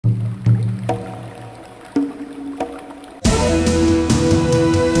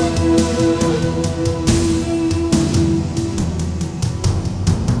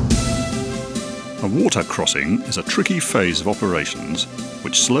water crossing is a tricky phase of operations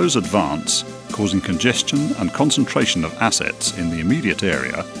which slows advance, causing congestion and concentration of assets in the immediate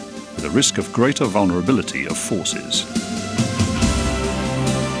area with a risk of greater vulnerability of forces.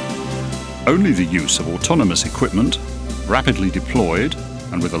 Only the use of autonomous equipment, rapidly deployed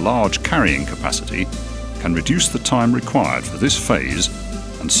and with a large carrying capacity, can reduce the time required for this phase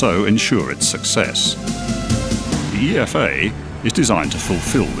and so ensure its success. The EFA is designed to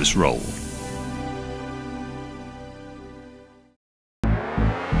fulfill this role.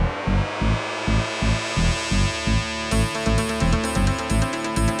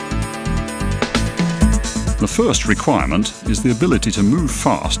 The first requirement is the ability to move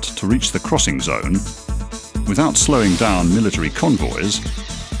fast to reach the crossing zone without slowing down military convoys,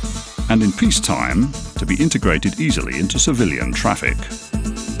 and in peacetime to be integrated easily into civilian traffic.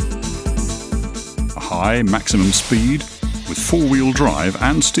 A high maximum speed with four-wheel drive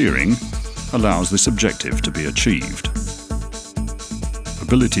and steering allows this objective to be achieved.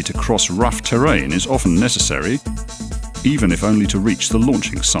 Ability to cross rough terrain is often necessary, even if only to reach the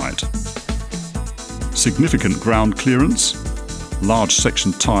launching site. Significant ground clearance, large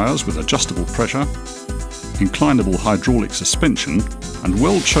section tyres with adjustable pressure, inclinable hydraulic suspension and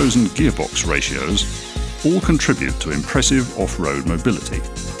well-chosen gearbox ratios all contribute to impressive off-road mobility.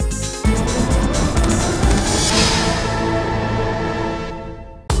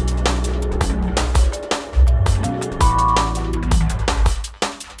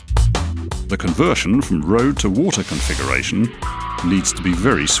 The conversion from road to water configuration needs to be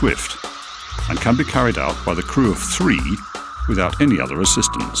very swift and can be carried out by the crew of 3 without any other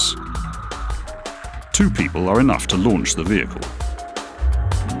assistance. 2 people are enough to launch the vehicle.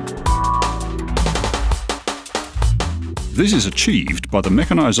 This is achieved by the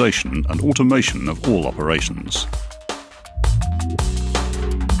mechanisation and automation of all operations.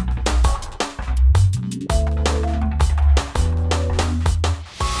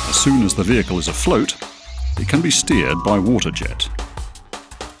 As soon as the vehicle is afloat, it can be steered by water jet.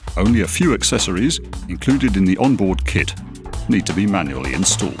 Only a few accessories, included in the onboard kit, need to be manually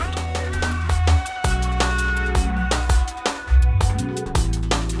installed.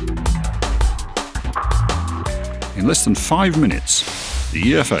 In less than 5 minutes, the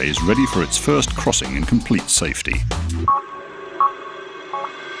EFA is ready for its first crossing in complete safety.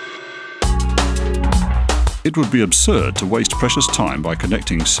 It would be absurd to waste precious time by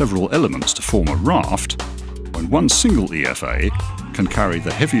connecting several elements to form a raft when one single EFA can carry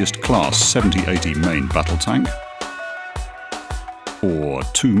the heaviest class 70-80 main battle tank, or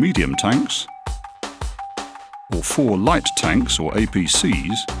 2 medium tanks, or 4 light tanks or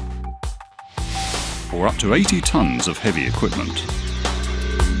APCs, or up to 80 tons of heavy equipment.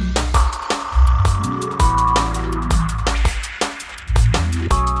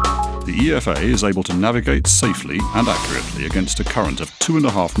 The EFA is able to navigate safely and accurately against a current of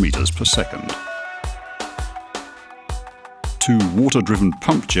 2.5 meters per second. 2 water-driven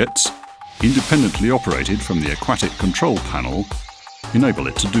pump jets, independently operated from the aquatic control panel, enable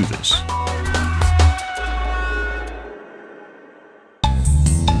it to do this.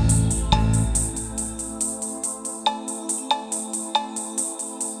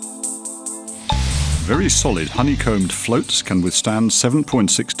 Very solid honeycombed floats can withstand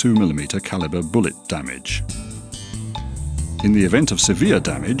 7.62mm caliber bullet damage. In the event of severe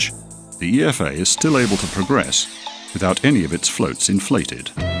damage, the EFA is still able to progress without any of its floats inflated.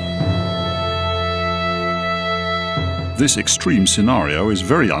 This extreme scenario is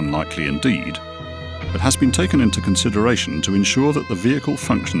very unlikely indeed, but has been taken into consideration to ensure that the vehicle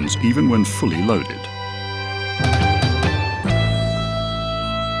functions even when fully loaded.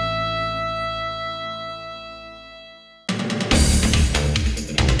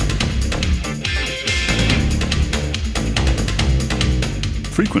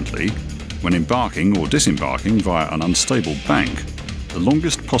 Frequently, when embarking or disembarking via an unstable bank, the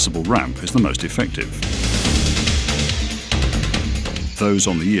longest possible ramp is the most effective. Those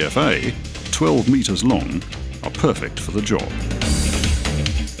on the EFA, 12 meters long, are perfect for the job.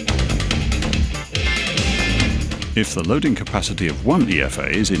 If the loading capacity of one EFA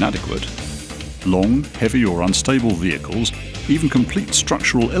is inadequate, long, heavy or unstable vehicles, even complete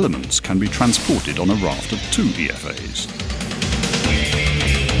structural elements can be transported on a raft of 2 EFAs.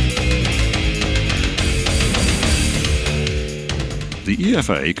 The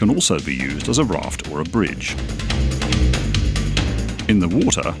EFA can also be used as a raft or a bridge. In the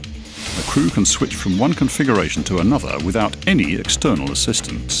water, the crew can switch from one configuration to another without any external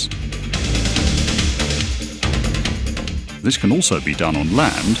assistance. This can also be done on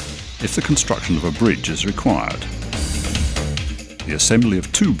land if the construction of a bridge is required. The assembly of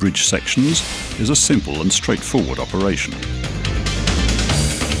two bridge sections is a simple and straightforward operation.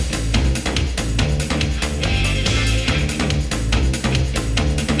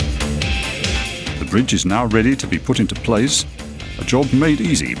 The bridge is now ready to be put into place, a job made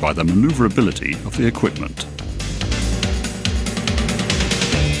easy by the manoeuvrability of the equipment.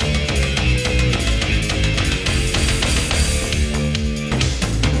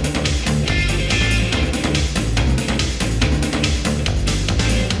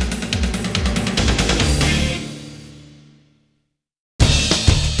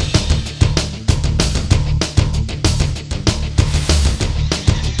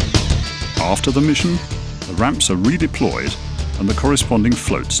 After the mission, the ramps are redeployed and the corresponding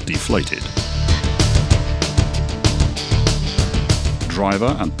floats deflated.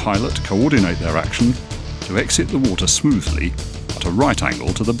 Driver and pilot coordinate their action to exit the water smoothly at a right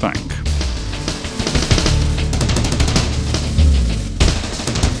angle to the bank.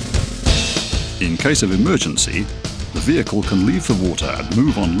 In case of emergency, the vehicle can leave the water and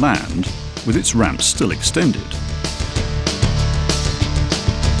move on land with its ramps still extended.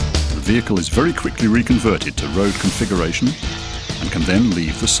 The vehicle is very quickly reconverted to road configuration and can then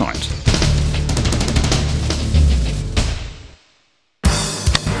leave the site.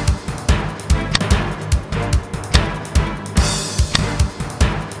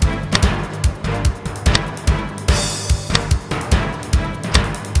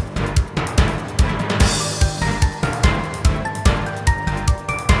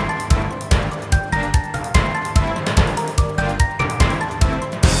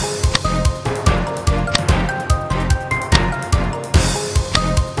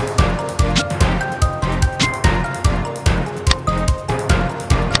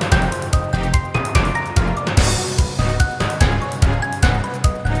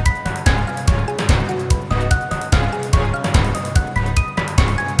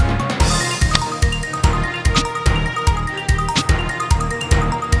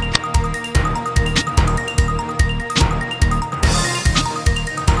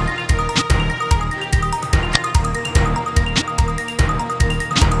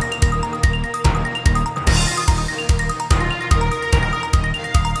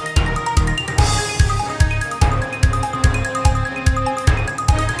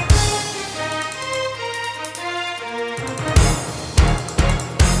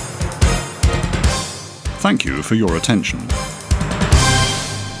 Thank you for your attention.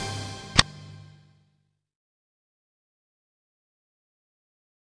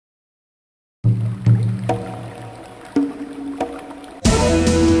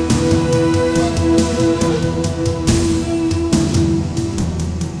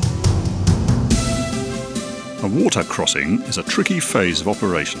 A water crossing is a tricky phase of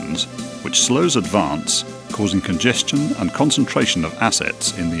operations which slows advance, causing congestion and concentration of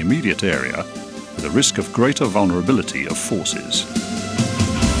assets in the immediate area, with a risk of greater vulnerability of forces.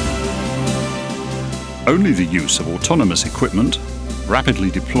 Only the use of autonomous equipment,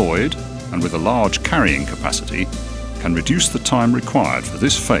 rapidly deployed and with a large carrying capacity, can reduce the time required for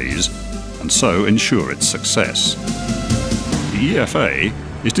this phase and so ensure its success. The EFA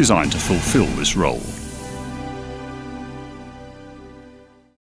is designed to fulfill this role.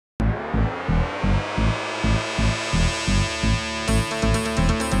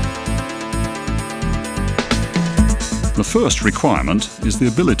 The first requirement is the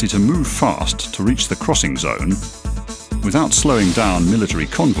ability to move fast to reach the crossing zone without slowing down military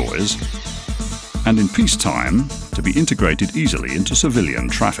convoys, and in peacetime to be integrated easily into civilian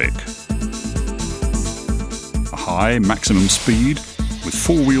traffic. A high maximum speed with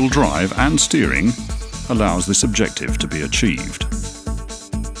four-wheel drive and steering allows this objective to be achieved.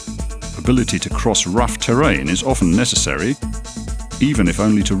 Ability to cross rough terrain is often necessary, even if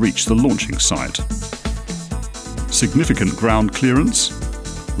only to reach the launching site. Significant ground clearance,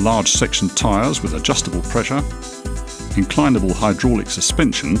 large section tyres with adjustable pressure, inclinable hydraulic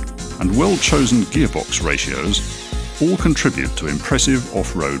suspension and well-chosen gearbox ratios all contribute to impressive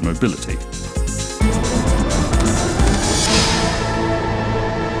off-road mobility.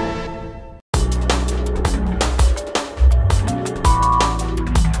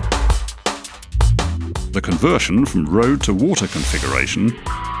 The conversion from road to water configuration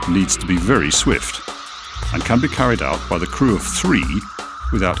needs to be very swift and can be carried out by the crew of 3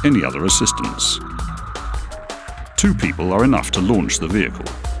 without any other assistance. 2 people are enough to launch the vehicle.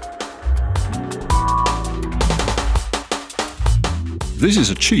 This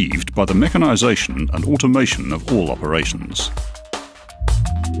is achieved by the mechanisation and automation of all operations.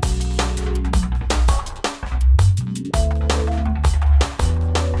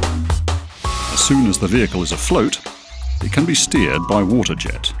 As soon as the vehicle is afloat, it can be steered by water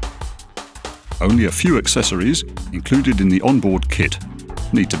jet. Only a few accessories, included in the onboard kit,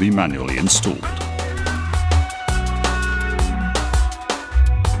 need to be manually installed.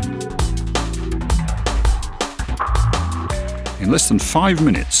 In less than 5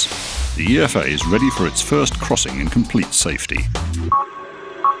 minutes, the EFA is ready for its first crossing in complete safety.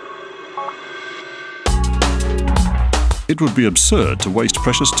 It would be absurd to waste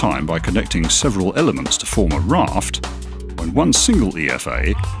precious time by connecting several elements to form a raft when one single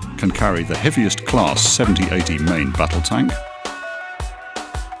EFA can carry the heaviest class 70-80 main battle tank,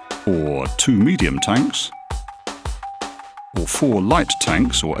 or 2 medium tanks, or 4 light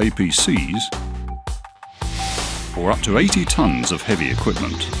tanks or APCs, or up to 80 tons of heavy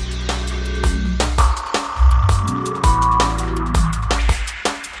equipment.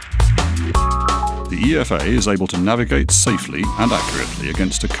 The EFA is able to navigate safely and accurately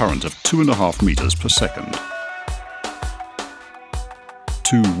against a current of 2.5 meters per second.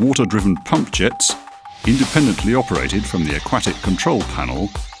 2 water-driven pump jets, independently operated from the aquatic control panel,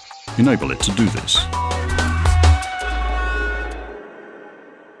 enable it to do this.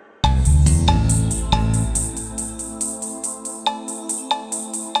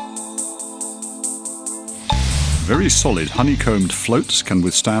 Very solid honeycombed floats can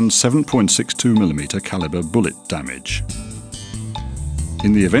withstand 7.62mm caliber bullet damage.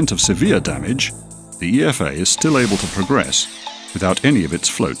 In the event of severe damage, the EFA is still able to progress without any of its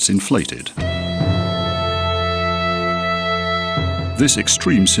floats inflated. This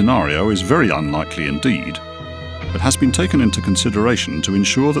extreme scenario is very unlikely indeed, but has been taken into consideration to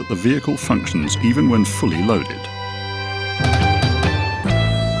ensure that the vehicle functions even when fully loaded.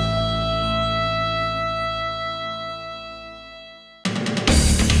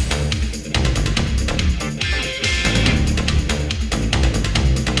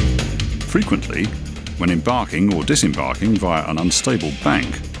 Frequently, when embarking or disembarking via an unstable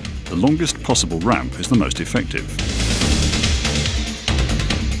bank, the longest possible ramp is the most effective.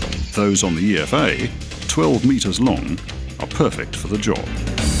 Those on the EFA, 12 meters long, are perfect for the job.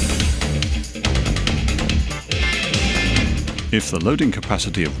 If the loading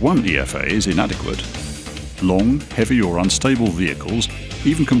capacity of one EFA is inadequate, long, heavy or unstable vehicles,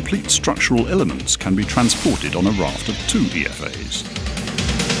 even complete structural elements, can be transported on a raft of 2 EFAs.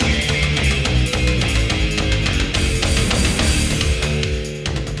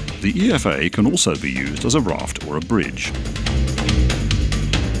 The EFA can also be used as a raft or a bridge.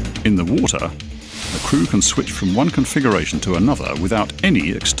 In the water, the crew can switch from one configuration to another without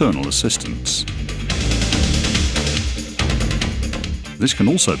any external assistance. This can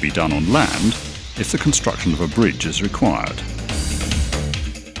also be done on land if the construction of a bridge is required.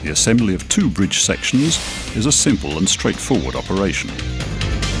 The assembly of 2 bridge sections is a simple and straightforward operation.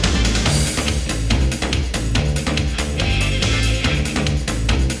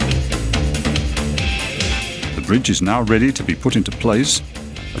 The bridge is now ready to be put into place,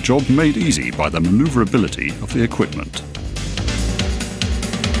 a job made easy by the manoeuvrability of the equipment.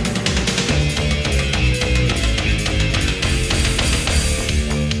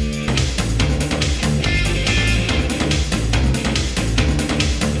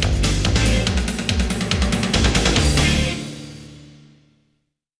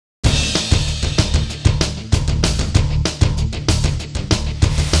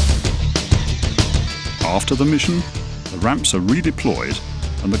 After the mission, the ramps are redeployed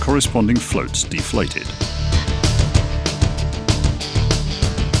and the corresponding floats deflated.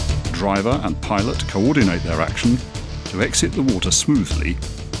 Driver and pilot coordinate their action to exit the water smoothly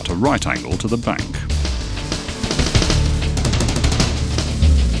at a right angle to the bank.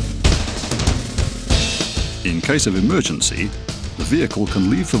 In case of emergency, the vehicle can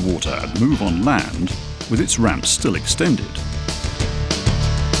leave the water and move on land with its ramps still extended.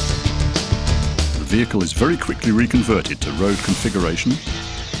 The vehicle is very quickly reconverted to road configuration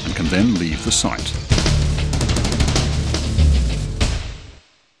and can then leave the site.